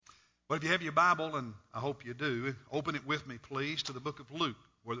But if you have your Bible, and I hope you do, open it with me, please, to the book of Luke,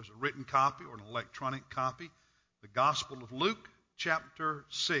 whether it's a written copy or an electronic copy. The Gospel of Luke, chapter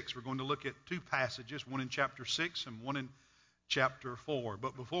 6. We're going to look at two passages, one in chapter 6 and one in chapter 4.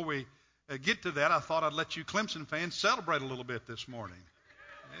 But before we get to that, I thought I'd let you Clemson fans celebrate a little bit this morning.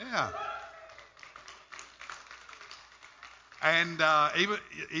 Yeah. And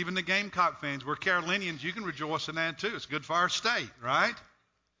even the Gamecock fans, we're Carolinians, you can rejoice in that too. It's good for our state, right?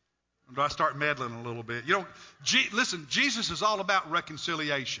 Or do I start meddling a little bit? You know, listen, Jesus is all about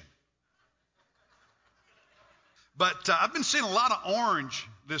reconciliation. But I've been seeing a lot of orange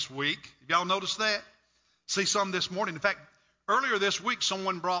this week. Have y'all noticed that? See some this morning. In fact, earlier this week,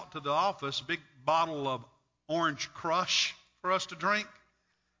 someone brought to the office a big bottle of Orange Crush for us to drink.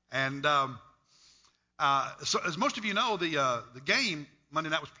 And so as most of you know, the game Monday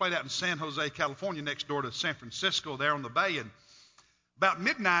night was played out in San Jose, California, next door to San Francisco, there on the bay. And about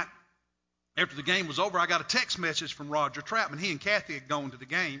midnight, after the game was over, I got a text message from Roger Troutman. He and Kathy had gone to the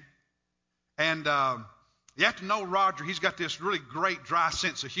game. And you have to know Roger, he's got this really great dry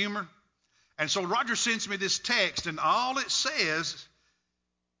sense of humor. And so Roger sends me this text, and all it says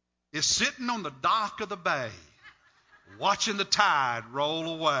is sitting on the dock of the bay, watching the tide roll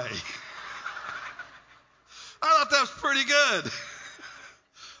away. I thought that was pretty good.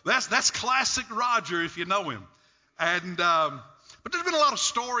 That's classic Roger if you know him. And but there's been a lot of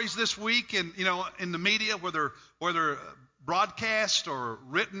stories this week, in the media, whether broadcast or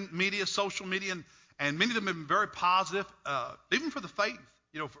written media, social media, and many of them have been very positive, even for the faith,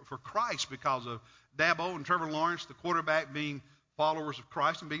 for Christ, because of Dabo and Trevor Lawrence, the quarterback, being followers of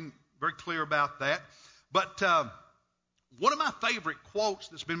Christ and being very clear about that. But one of my favorite quotes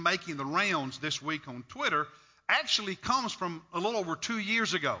that's been making the rounds this week on Twitter actually comes from a little over 2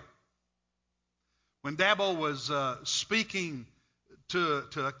 years ago, when Dabo was speaking to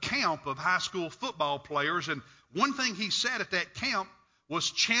a camp of high school football players. And one thing he said at that camp was,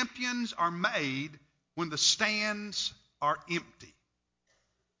 champions are made when the stands are empty.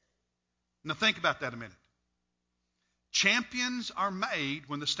 Now think about that a minute. Champions are made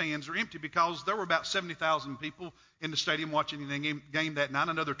when the stands are empty, because there were about 70,000 people in the stadium watching the game that night,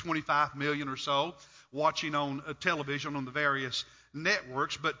 another 25 million or so watching on television on the various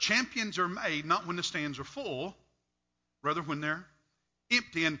networks. But champions are made not when the stands are full, rather when they're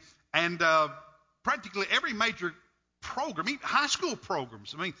empty. And practically every major program, even high school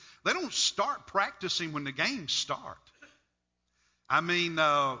programs, they don't start practicing when the games start.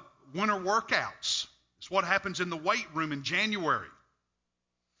 Winter workouts. It's what happens in the weight room in January.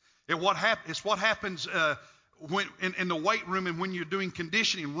 It's what happens when in the weight room, and when you're doing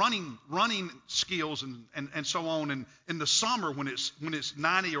conditioning, running skills and so on, and in the summer when it's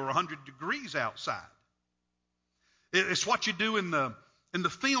 90 or 100 degrees outside. It's what you do in the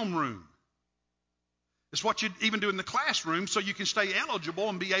film room. It's what you even do in the classroom, so you can stay eligible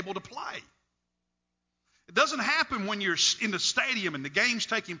and be able to play. It doesn't happen when you're in the stadium and the game's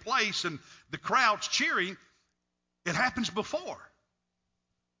taking place and the crowd's cheering. It happens before,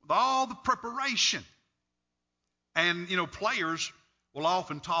 with all the preparation. And, players will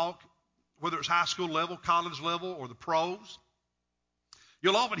often talk, whether it's high school level, college level, or the pros.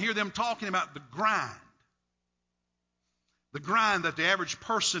 You'll often hear them talking about the grind. The grind that the average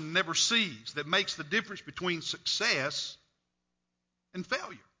person never sees, that makes the difference between success and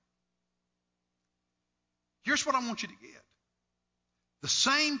failure. Here's what I want you to get. The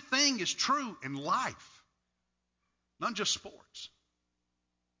same thing is true in life, not just sports.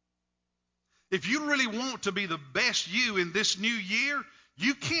 If you really want to be the best you in this new year,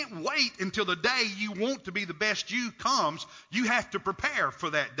 you can't wait until the day you want to be the best you comes. You have to prepare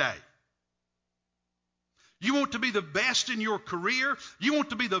for that day. You want to be the best in your career. You want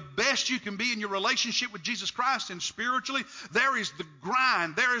to be the best you can be in your relationship with Jesus Christ and spiritually. There is the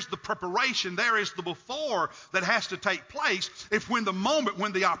grind. There is the preparation. There is the before that has to take place. When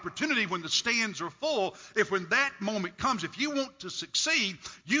the opportunity, when the stands are full, when that moment comes, if you want to succeed,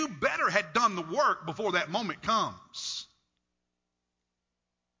 you better have done the work before that moment comes.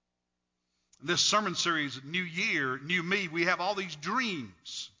 This sermon series, New Year, New Me, we have all these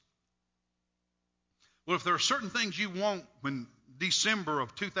dreams. Well, if there are certain things you want when December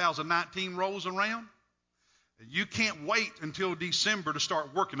of 2019 rolls around, you can't wait until December to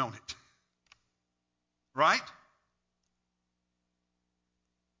start working on it. Right?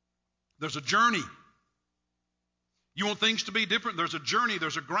 There's a journey. You want things to be different? There's a journey.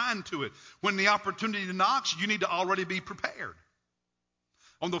 There's a grind to it. When the opportunity knocks, you need to already be prepared.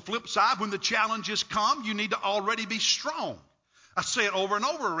 On the flip side, when the challenges come, you need to already be strong. I say it over and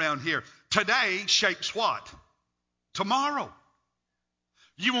over around here. Today shapes what? Tomorrow.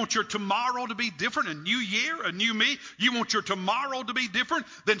 You want your tomorrow to be different, a new year, a new me. You want your tomorrow to be different,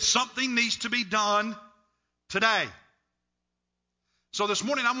 then something needs to be done today. So this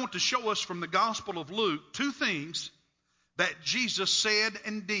morning I want to show us from the Gospel of Luke 2 things that Jesus said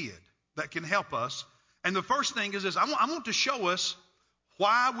and did that can help us. And the first thing is this: I want to show us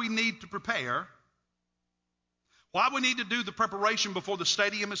why we need to prepare, why we need to do the preparation before the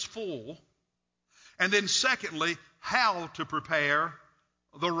stadium is full, and then secondly, how to prepare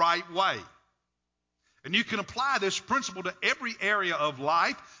the right way. And you can apply this principle to every area of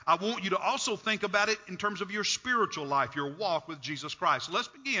life. I want you to also think about it in terms of your spiritual life, your walk with Jesus Christ. So let's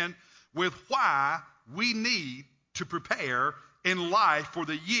begin with why we need to prepare in life for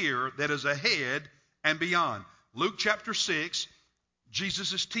the year that is ahead and beyond. Luke chapter 6,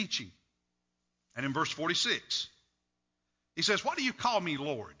 Jesus is teaching. And in verse 46, he says, "Why do you call me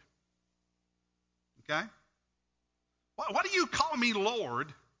Lord?" Okay? Why do you call me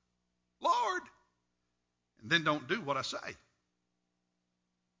Lord? Lord. And then don't do what I say.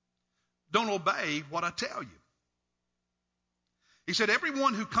 Don't obey what I tell you. He said,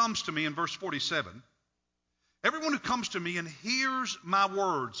 everyone who comes to me, in verse 47, everyone who comes to me and hears my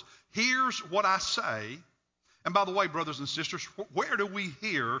words, hears what I say. And by the way, brothers and sisters, where do we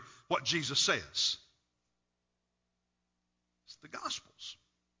hear what Jesus says? It's the Gospels,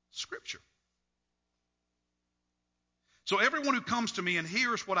 Scripture. So everyone who comes to me and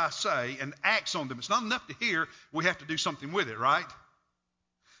hears what I say and acts on them, it's not enough to hear, we have to do something with it, right?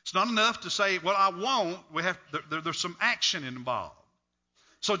 It's not enough to say, well, I won't. There's some action involved.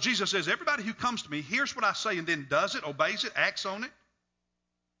 So Jesus says, everybody who comes to me hears what I say and then does it, obeys it, acts on it.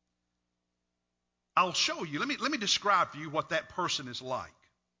 I'll show you. Let me describe for you what that person is like.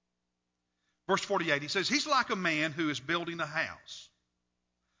 Verse 48, he says, he's like a man who is building a house,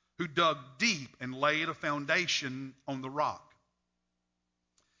 who dug deep and laid a foundation on the rock.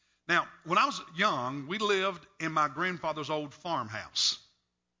 Now, when I was young, we lived in my grandfather's old farmhouse.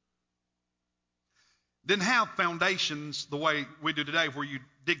 Didn't have foundations the way we do today, where you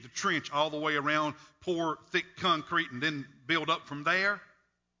dig the trench all the way around, pour thick concrete, and then build up from there.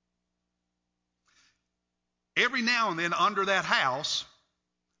 Every now and then under that house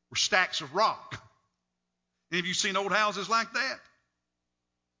were stacks of rock. Any of you seen old houses like that?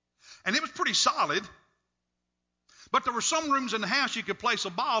 And it was pretty solid. But there were some rooms in the house you could place a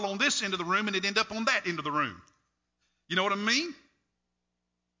ball on this end of the room and it'd end up on that end of the room. You know what I mean?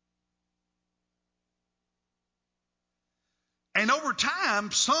 And over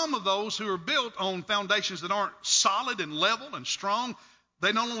time, some of those who are built on foundations that aren't solid and level and strong,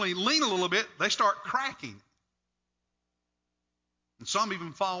 they not only lean a little bit, they start cracking. And some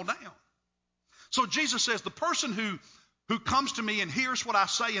even fall down. So Jesus says the person who comes to me and hears what I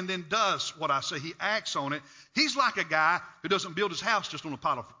say and then does what I say, he acts on it, he's like a guy who doesn't build his house just on a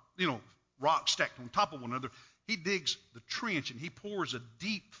pile of, rocks stacked on top of one another. He digs the trench and he pours a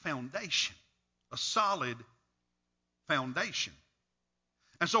deep foundation, a solid foundation.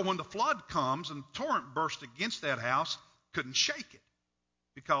 And so when the flood comes and the torrent burst against that house, couldn't shake it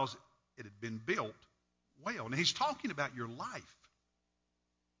because it had been built well. And he's talking about your life.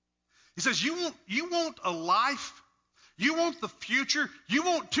 He says, you want a life, you want the future, you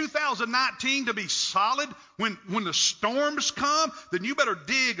want 2019 to be solid when the storms come, then you better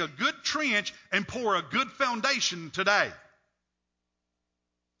dig a good trench and pour a good foundation today.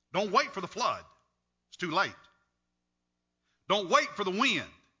 Don't wait for the flood. It's too late. Don't wait for the wind.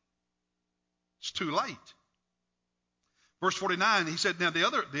 It's too late. Verse 49, he said, now the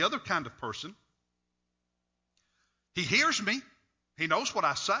other kind of person, he hears me, he knows what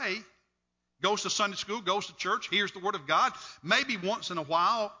I say, goes to Sunday school, goes to church, hears the Word of God, maybe once in a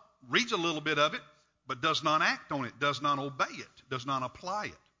while reads a little bit of it, but does not act on it, does not obey it, does not apply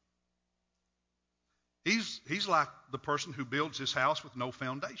it. He's like the person who builds his house with no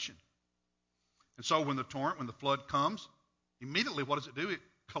foundation. And so when the flood comes, immediately what does it do? It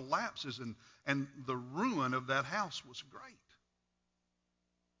collapses, and the ruin of that house was great.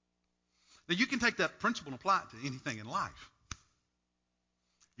 Now you can take that principle and apply it to anything in life.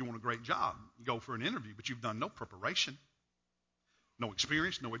 You want a great job, you go for an interview, but you've done no preparation, no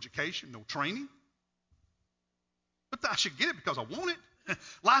experience, no education, no training. But I should get it because I want it.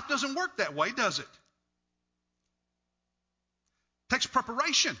 Life doesn't work that way, does it? It takes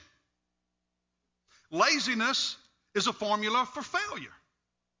preparation. Laziness is a formula for failure.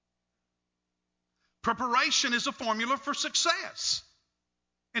 Preparation is a formula for success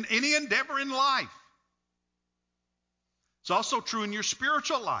in any endeavor in life. It's also true in your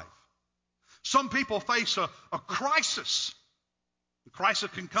spiritual life. Some people face a crisis. The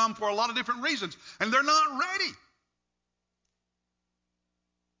crisis can come for a lot of different reasons, and they're not ready.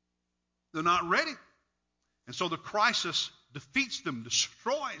 They're not ready. And so the crisis defeats them,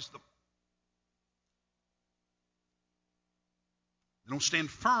 destroys them. They don't stand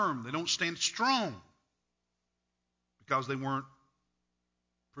firm. They don't stand strong because they weren't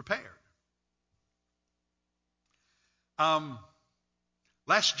prepared.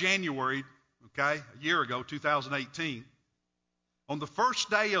 Last January, a year ago, 2018, on the first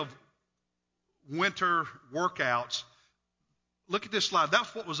day of winter workouts, look at this slide.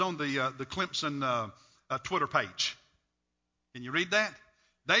 That's what was on the Clemson Twitter page. Can you read that?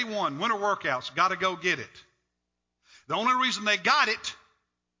 Day one, winter workouts, got to go get it. The only reason they got it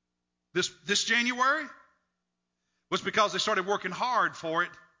this January was because they started working hard for it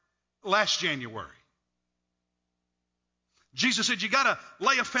last January. Jesus said you got to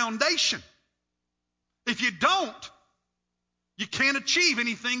lay a foundation. If you don't, you can't achieve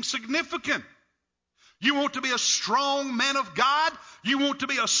anything significant. You want to be a strong man of God? You want to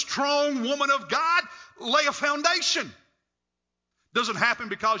be a strong woman of God? Lay a foundation. Doesn't happen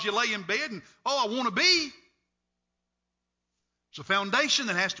because you lay in bed and, I want to be. It's a foundation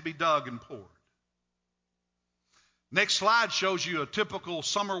that has to be dug and poured. Next slide shows you a typical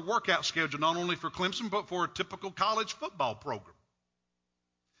summer workout schedule, not only for Clemson, but for a typical college football program.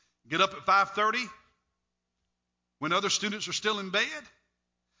 Get up at 5:30 when other students are still in bed.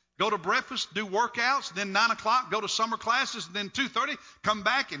 Go to breakfast, do workouts, then 9 o'clock, go to summer classes, and then 2:30, come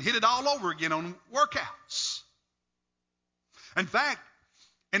back and hit it all over again on workouts. In fact,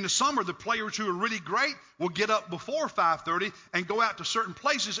 in the summer, the players who are really great will get up before 5:30 and go out to certain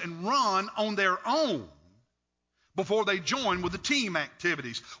places and run on their own before they join with the team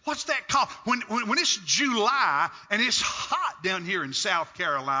activities. What's that called? When it's July and it's hot down here in South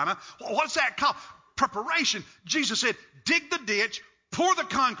Carolina, what's that called? Preparation. Jesus said, dig the ditch, pour the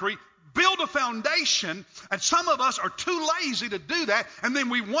concrete, build a foundation, and some of us are too lazy to do that, and then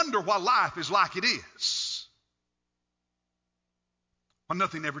we wonder why life is like it is. Why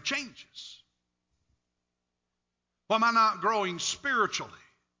nothing ever changes. Why am I not growing spiritually?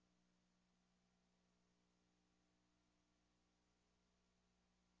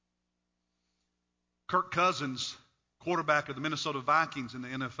 Kirk Cousins, quarterback of the Minnesota Vikings in the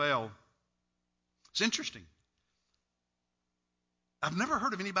NFL. It's interesting. I've never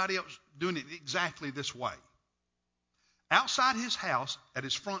heard of anybody else doing it exactly this way. Outside his house, at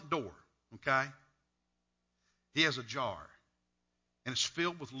his front door, he has a jar, and it's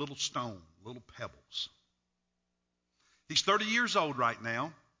filled with little stone, little pebbles. He's 30 years old right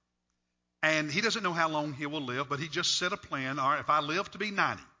now, and he doesn't know how long he will live, but he just set a plan. All right, if I live to be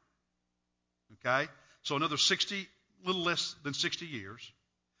 90, so another 60, a little less than 60 years,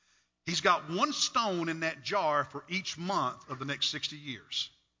 he's got one stone in that jar for each month of the next 60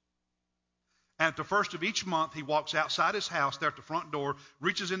 years. And at the first of each month, he walks outside his house there at the front door,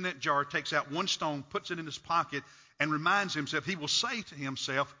 reaches in that jar, takes out one stone, puts it in his pocket, and reminds himself, he will say to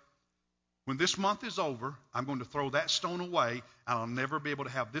himself, when this month is over, I'm going to throw that stone away, and I'll never be able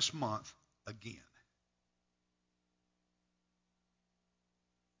to have this month again.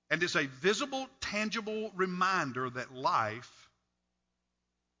 And it's a visible, tangible reminder that life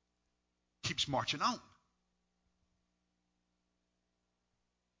keeps marching on.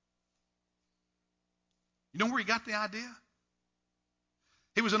 You know where he got the idea?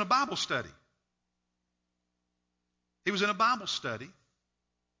 He was in a Bible study.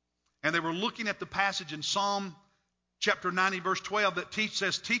 And they were looking at the passage in Psalm chapter 90, verse 12 that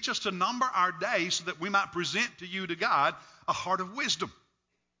says, teach us to number our days so that we might present to you, to God, a heart of wisdom.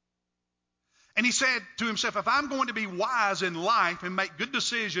 And he said to himself, if I'm going to be wise in life and make good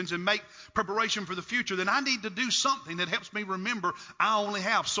decisions and make preparation for the future, then I need to do something that helps me remember I only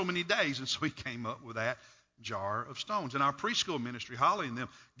have so many days. And so he came up with that jar of stones. In our preschool ministry, Holly and them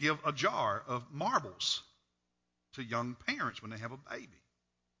give a jar of marbles to young parents when they have a baby.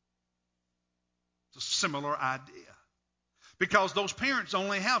 It's a similar idea. Because those parents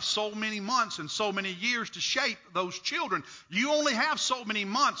only have so many months and so many years to shape those children. You only have so many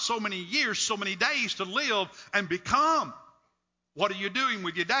months, so many years, so many days to live and become. What are you doing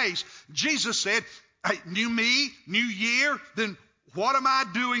with your days? Jesus said, hey, new me, new year, then what am I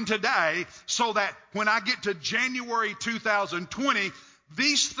doing today so that when I get to January 2020,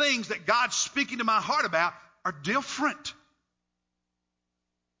 these things that God's speaking to my heart about are different.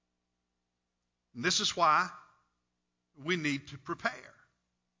 And this is why we need to prepare.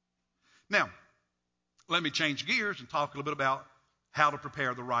 Now, let me change gears and talk a little bit about how to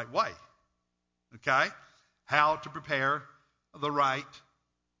prepare the right way. How to prepare the right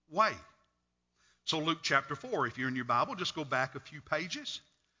way. So Luke chapter 4, if you're in your Bible, just go back a few pages.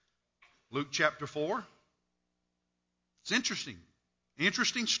 Luke chapter 4. It's interesting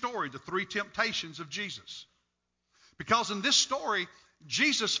Interesting story, the three temptations of Jesus. Because in this story,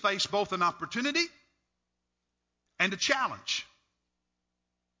 Jesus faced both an opportunity and a challenge.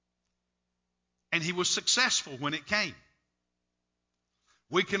 And he was successful when it came.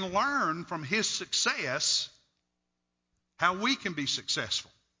 We can learn from his success how we can be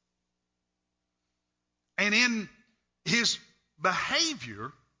successful. And in his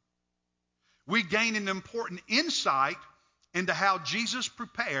behavior, we gain an important insight into how Jesus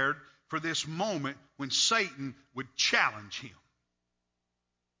prepared for this moment when Satan would challenge him.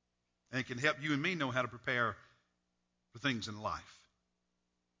 And it can help you and me know how to prepare for things in life,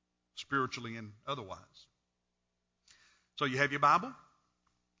 spiritually and otherwise. So you have your Bible?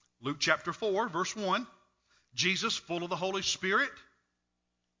 Luke chapter 4, verse 1. Jesus, full of the Holy Spirit,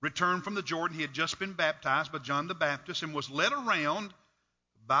 returned from the Jordan. He had just been baptized by John the Baptist and was led around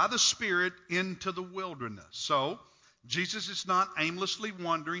by the Spirit into the wilderness. So, Jesus is not aimlessly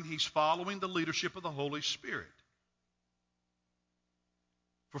wandering. He's following the leadership of the Holy Spirit.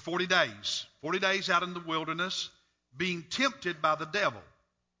 For 40 days out in the wilderness, being tempted by the devil.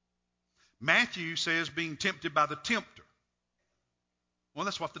 Matthew says being tempted by the tempter. Well,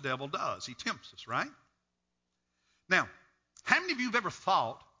 that's what the devil does. He tempts us, right? Now, how many of you have ever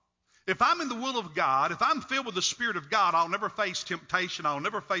thought, if I'm in the will of God, if I'm filled with the Spirit of God, I'll never face temptation, I'll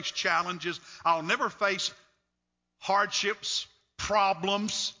never face challenges, I'll never face hardships,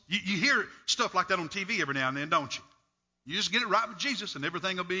 problems. You hear stuff like that on TV every now and then, don't you? You just get it right with Jesus and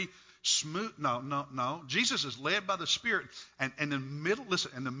everything will be smooth. No. Jesus is led by the Spirit. And in the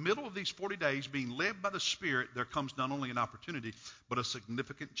middle of these 40 days being led by the Spirit, there comes not only an opportunity, but a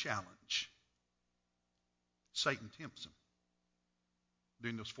significant challenge. Satan tempts him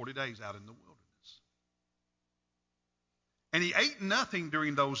during those 40 days out in the wilderness. And he ate nothing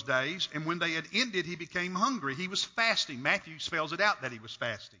during those days, and when they had ended, he became hungry. He was fasting. Matthew spells it out that he was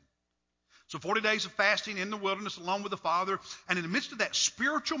fasting. So 40 days of fasting in the wilderness along with the Father. And in the midst of that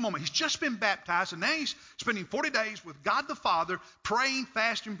spiritual moment, he's just been baptized, and now he's spending 40 days with God the Father, praying,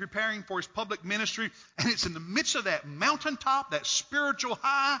 fasting, preparing for his public ministry. And it's in the midst of that mountaintop, that spiritual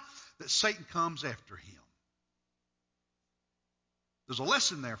high, that Satan comes after him. There's a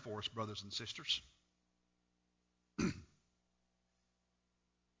lesson there for us, brothers and sisters.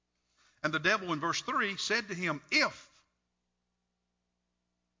 And the devil in verse 3 said to him, if.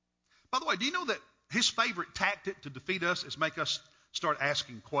 By the way, do you know that his favorite tactic to defeat us is make us start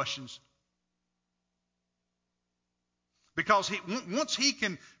asking questions? Because once he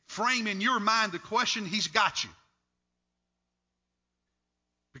can frame in your mind the question, he's got you.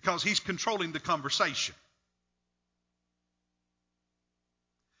 Because he's controlling the conversation.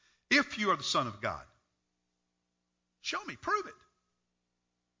 If you are the Son of God, show me, prove it.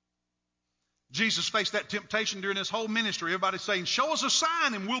 Jesus faced that temptation during his whole ministry. Everybody's saying, show us a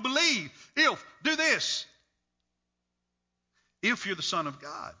sign and we'll believe. If, do this. If you're the Son of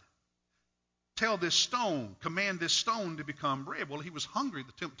God, tell this stone, command this stone to become bread. Well, he was hungry.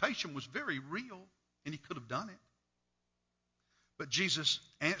 The temptation was very real, and he could have done it. But Jesus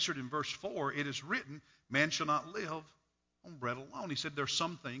answered in verse 4, it is written, man shall not live on bread alone. He said there's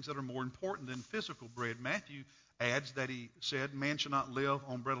some things that are more important than physical bread. Matthew adds that he said man shall not live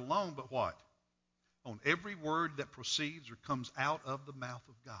on bread alone, but what? On every word that proceeds or comes out of the mouth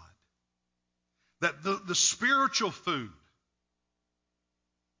of God. That the spiritual food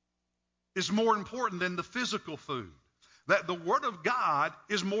is more important than the physical food. That the Word of God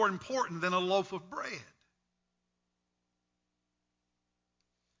is more important than a loaf of bread.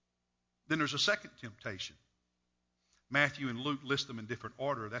 Then there's a second temptation. Matthew and Luke list them in different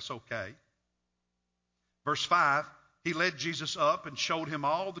order. That's okay. Verse 5, he led Jesus up and showed him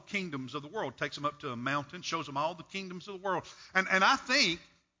all the kingdoms of the world. Takes him up to a mountain, shows him all the kingdoms of the world. And I think,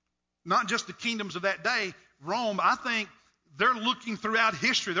 not just the kingdoms of that day, Rome, I think they're looking throughout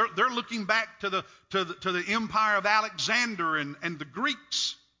history. They're looking back to the empire of Alexander and the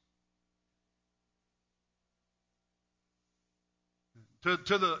Greeks. To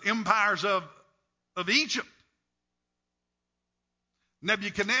the empires of Egypt.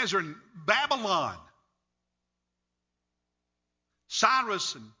 Nebuchadnezzar and Babylon.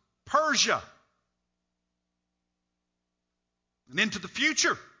 Cyrus and Persia. And into the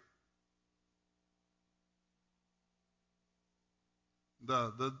future.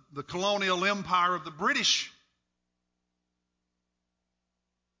 The colonial empire of the British.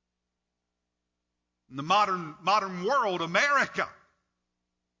 In the modern world, America.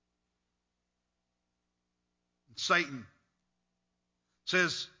 And Satan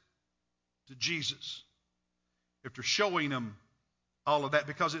says to Jesus, after showing him all of that,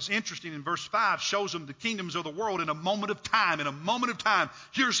 because it's interesting. In verse 5 shows them the kingdoms of the world in a moment of time. In a moment of time,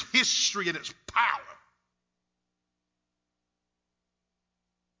 here's history and its power.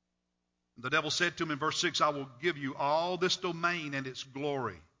 The devil said to him in verse 6, I will give you all this domain and its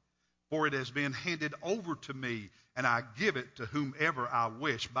glory, for it has been handed over to me, and I give it to whomever I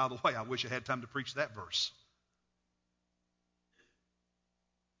wish. By the way, I wish I had time to preach that verse.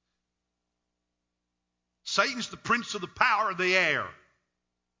 Satan's the prince of the power of the air.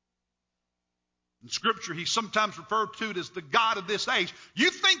 In Scripture, he's sometimes referred to as the God of this age.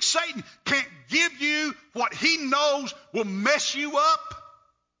 You think Satan can't give you what he knows will mess you up?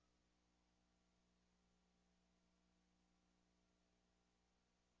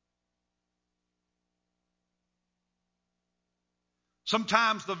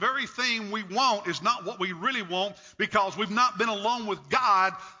 Sometimes the very thing we want is not what we really want, because we've not been alone with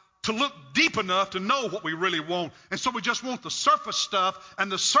God to look deep enough to know what we really want. And so we just want the surface stuff,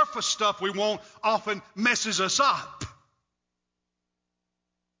 and the surface stuff we want often messes us up.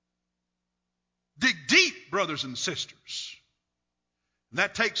 Dig deep, brothers and sisters. And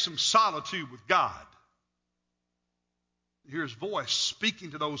that takes some solitude with God. Hear His voice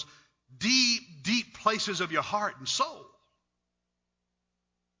speaking to those deep, deep places of your heart and soul.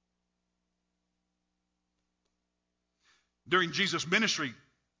 During Jesus' ministry,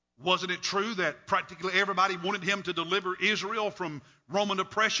 wasn't it true that practically everybody wanted him to deliver Israel from Roman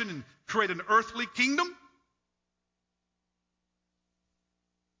oppression and create an earthly kingdom?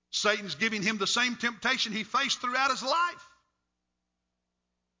 Satan's giving him the same temptation he faced throughout his life.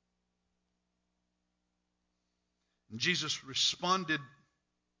 And Jesus responded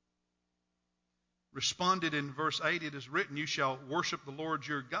in verse 8, it is written, you shall worship the Lord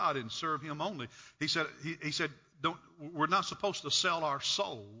your God and serve him only. He said, we're not supposed to sell our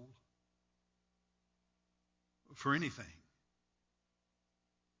soul for anything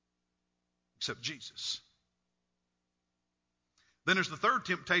except Jesus. Then there's the third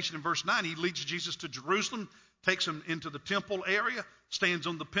temptation in verse 9. He leads Jesus to Jerusalem, takes him into the temple area, stands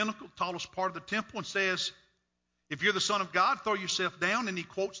on the pinnacle, tallest part of the temple, and says, if you're the Son of God, throw yourself down. And he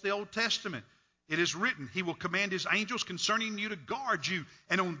quotes the Old Testament. It is written, he will command his angels concerning you to guard you,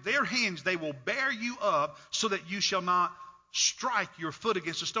 and on their hands they will bear you up so that you shall not strike your foot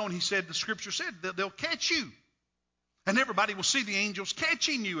against a stone. He said, the Scripture said that they'll catch you. And everybody will see the angels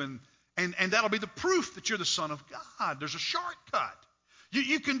catching you, and that'll be the proof that you're the Son of God. There's a shortcut.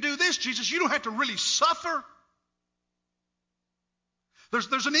 You can do this, Jesus. You don't have to really suffer.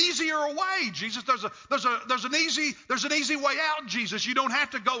 There's an easier way, Jesus. There's an easy way out, Jesus. You don't have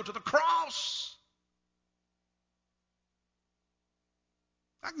to go to the cross.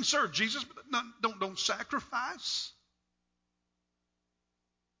 I can serve Jesus, but don't sacrifice.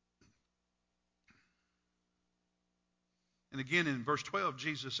 And again in verse 12,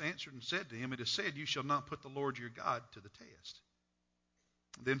 Jesus answered and said to him, it is said, you shall not put the Lord your God to the test.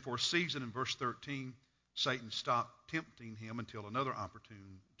 And then for a season in verse 13, Satan stopped tempting him until another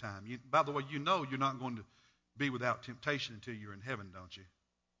opportune time. By the way, you know you're not going to be without temptation until you're in heaven, don't you?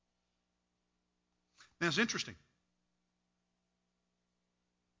 Now it's interesting.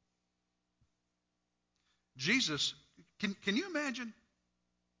 Jesus, can you imagine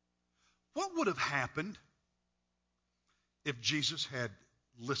what would have happened if Jesus had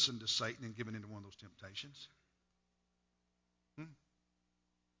listened to Satan and given into one of those temptations?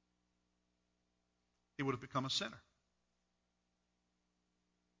 He would have become a sinner,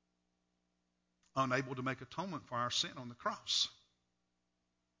 unable to make atonement for our sin on the cross.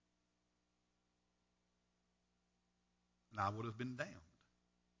 And I would have been damned.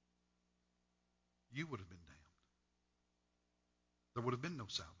 You would have been damned. There would have been no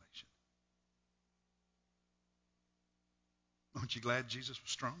salvation. Aren't you glad Jesus was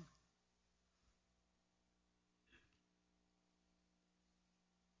strong?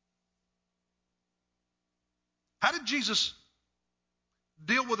 How did Jesus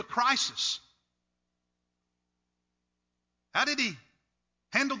deal with a crisis? How did he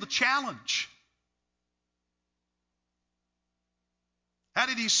handle the challenge? How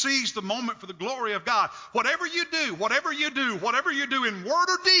did he seize the moment for the glory of God? Whatever you do in word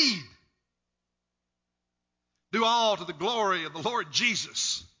or deed, do all to the glory of the Lord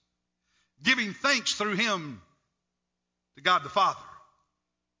Jesus, giving thanks through him to God the Father.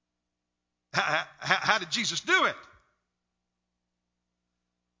 How did Jesus do it?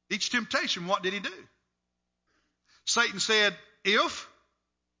 Each temptation, what did he do? Satan said, if.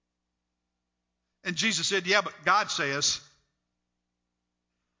 And Jesus said, yeah, but God says.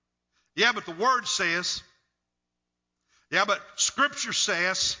 Yeah, but the Word says. Yeah, but Scripture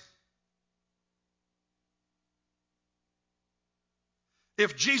says.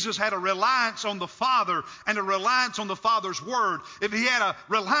 If Jesus had a reliance on the Father and a reliance on the Father's Word, if he had a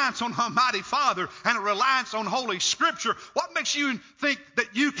reliance on Almighty Father and a reliance on Holy Scripture, what makes you think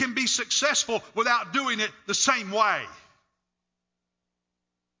that you can be successful without doing it the same way?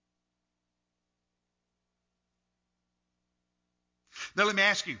 Now let me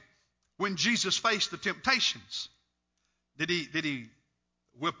ask you, when Jesus faced the temptations, did he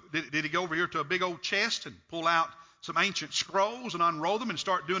go over here to a big old chest and pull out some ancient scrolls and unroll them and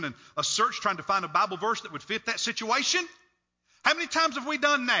start doing a search trying to find a Bible verse that would fit that situation? How many times have we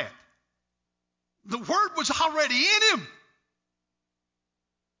done that? The Word was already in him.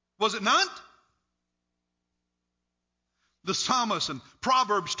 Was it not? The psalmist and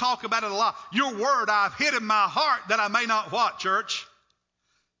Proverbs talk about it a lot. Your word I've hid in my heart that I may not what, church?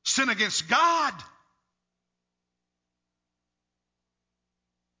 Sin against God.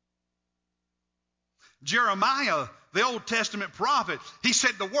 Jeremiah, the Old Testament prophet, he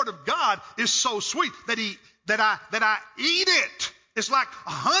said the Word of God is so sweet that I eat it. It's like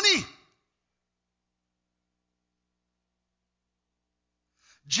honey.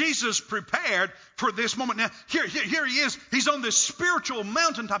 Jesus prepared for this moment. Now, here he is. He's on this spiritual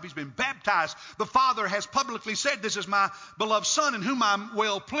mountaintop. He's been baptized. The Father has publicly said, this is my beloved Son in whom I'm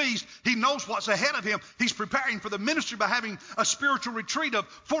well pleased. He knows what's ahead of him. He's preparing for the ministry by having a spiritual retreat of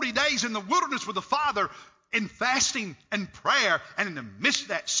 40 days in the wilderness with the Father in fasting and prayer. And in the midst of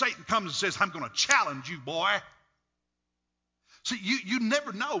that, Satan comes and says, I'm going to challenge you, boy. See, you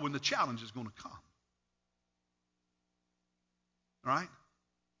never know when the challenge is going to come. All right?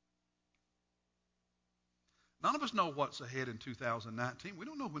 None of us know what's ahead in 2019. We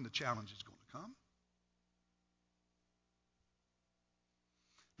don't know when the challenge is going to come.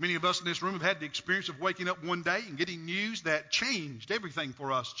 Many of us in this room have had the experience of waking up one day and getting news that changed everything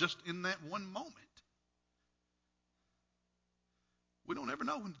for us just in that one moment. We don't ever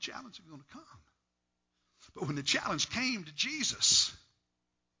know when the challenge is going to come. But when the challenge came to Jesus,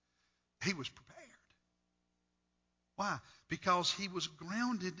 he was prepared. Why? Because he was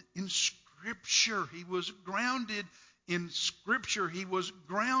grounded in Scripture. He was grounded in Scripture. He was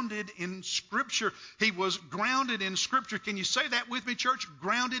grounded in Scripture. He was grounded in Scripture. Can you say that with me, church?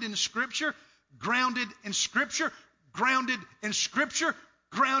 Grounded in Scripture. Grounded in Scripture. Grounded in Scripture.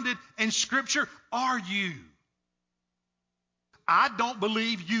 Grounded in Scripture. Are you? I don't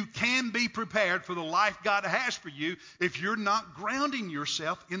believe you can be prepared for the life God has for you if you're not grounding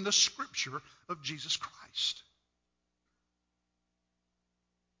yourself in the Scripture of Jesus Christ.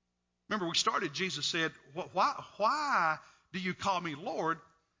 Remember, we started, Jesus said, why do you call me Lord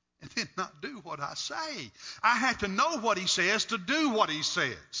and then not do what I say? I have to know what he says to do what he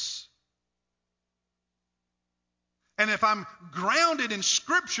says. And if I'm grounded in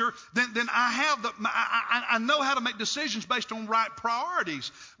Scripture, then I know how to make decisions based on right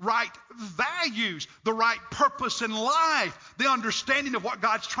priorities, right values, the right purpose in life, the understanding of what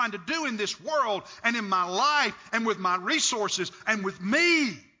God's trying to do in this world and in my life and with my resources and with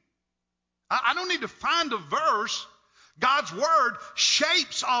me. I don't need to find a verse. God's Word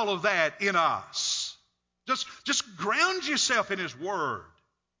shapes all of that in us. Just ground yourself in His Word.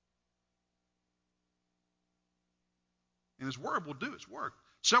 And His Word will do its work.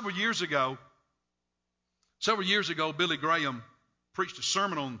 Several years ago, Billy Graham preached a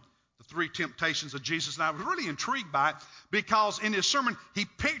sermon on the three temptations of Jesus, and I was really intrigued by it because in his sermon, he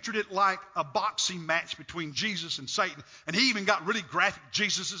pictured it like a boxing match between Jesus and Satan, and he even got really graphic.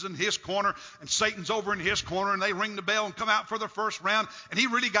 Jesus is in his corner, and Satan's over in his corner, and they ring the bell and come out for the first round, and he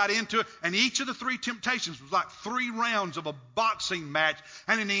really got into it, and each of the three temptations was like 3 rounds of a boxing match,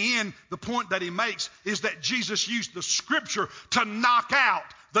 and in the end, the point that he makes is that Jesus used the Scripture to knock out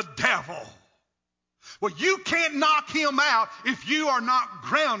the devil. Well, you can't knock him out if you are not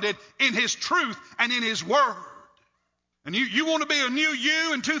grounded in his truth and in his Word. And you want to be a new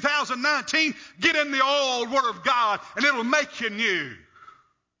you in 2019, get in the old Word of God and it'll make you new.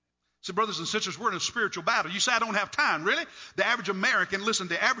 So brothers and sisters, we're in a spiritual battle. You say, I don't have time. Really? The average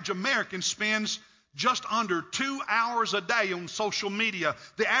American spends just under 2 hours a day on social media.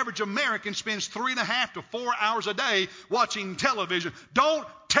 The average American spends 3.5 to 4 hours a day watching television. Don't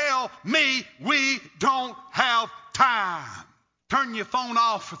tell me we don't have time. Turn your phone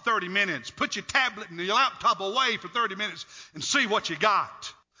off for 30 minutes. Put your tablet and your laptop away for 30 minutes and see what you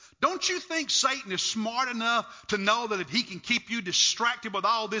got. Don't you think Satan is smart enough to know that if he can keep you distracted with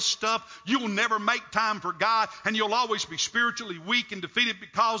all this stuff, you'll never make time for God and you'll always be spiritually weak and defeated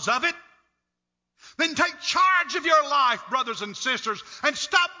because of it? Then take charge of your life, brothers and sisters, and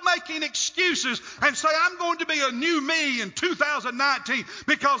stop making excuses and say, I'm going to be a new me in 2019,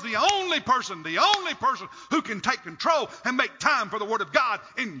 because the only person who can take control and make time for the Word of God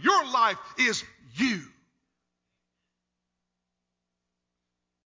in your life is you.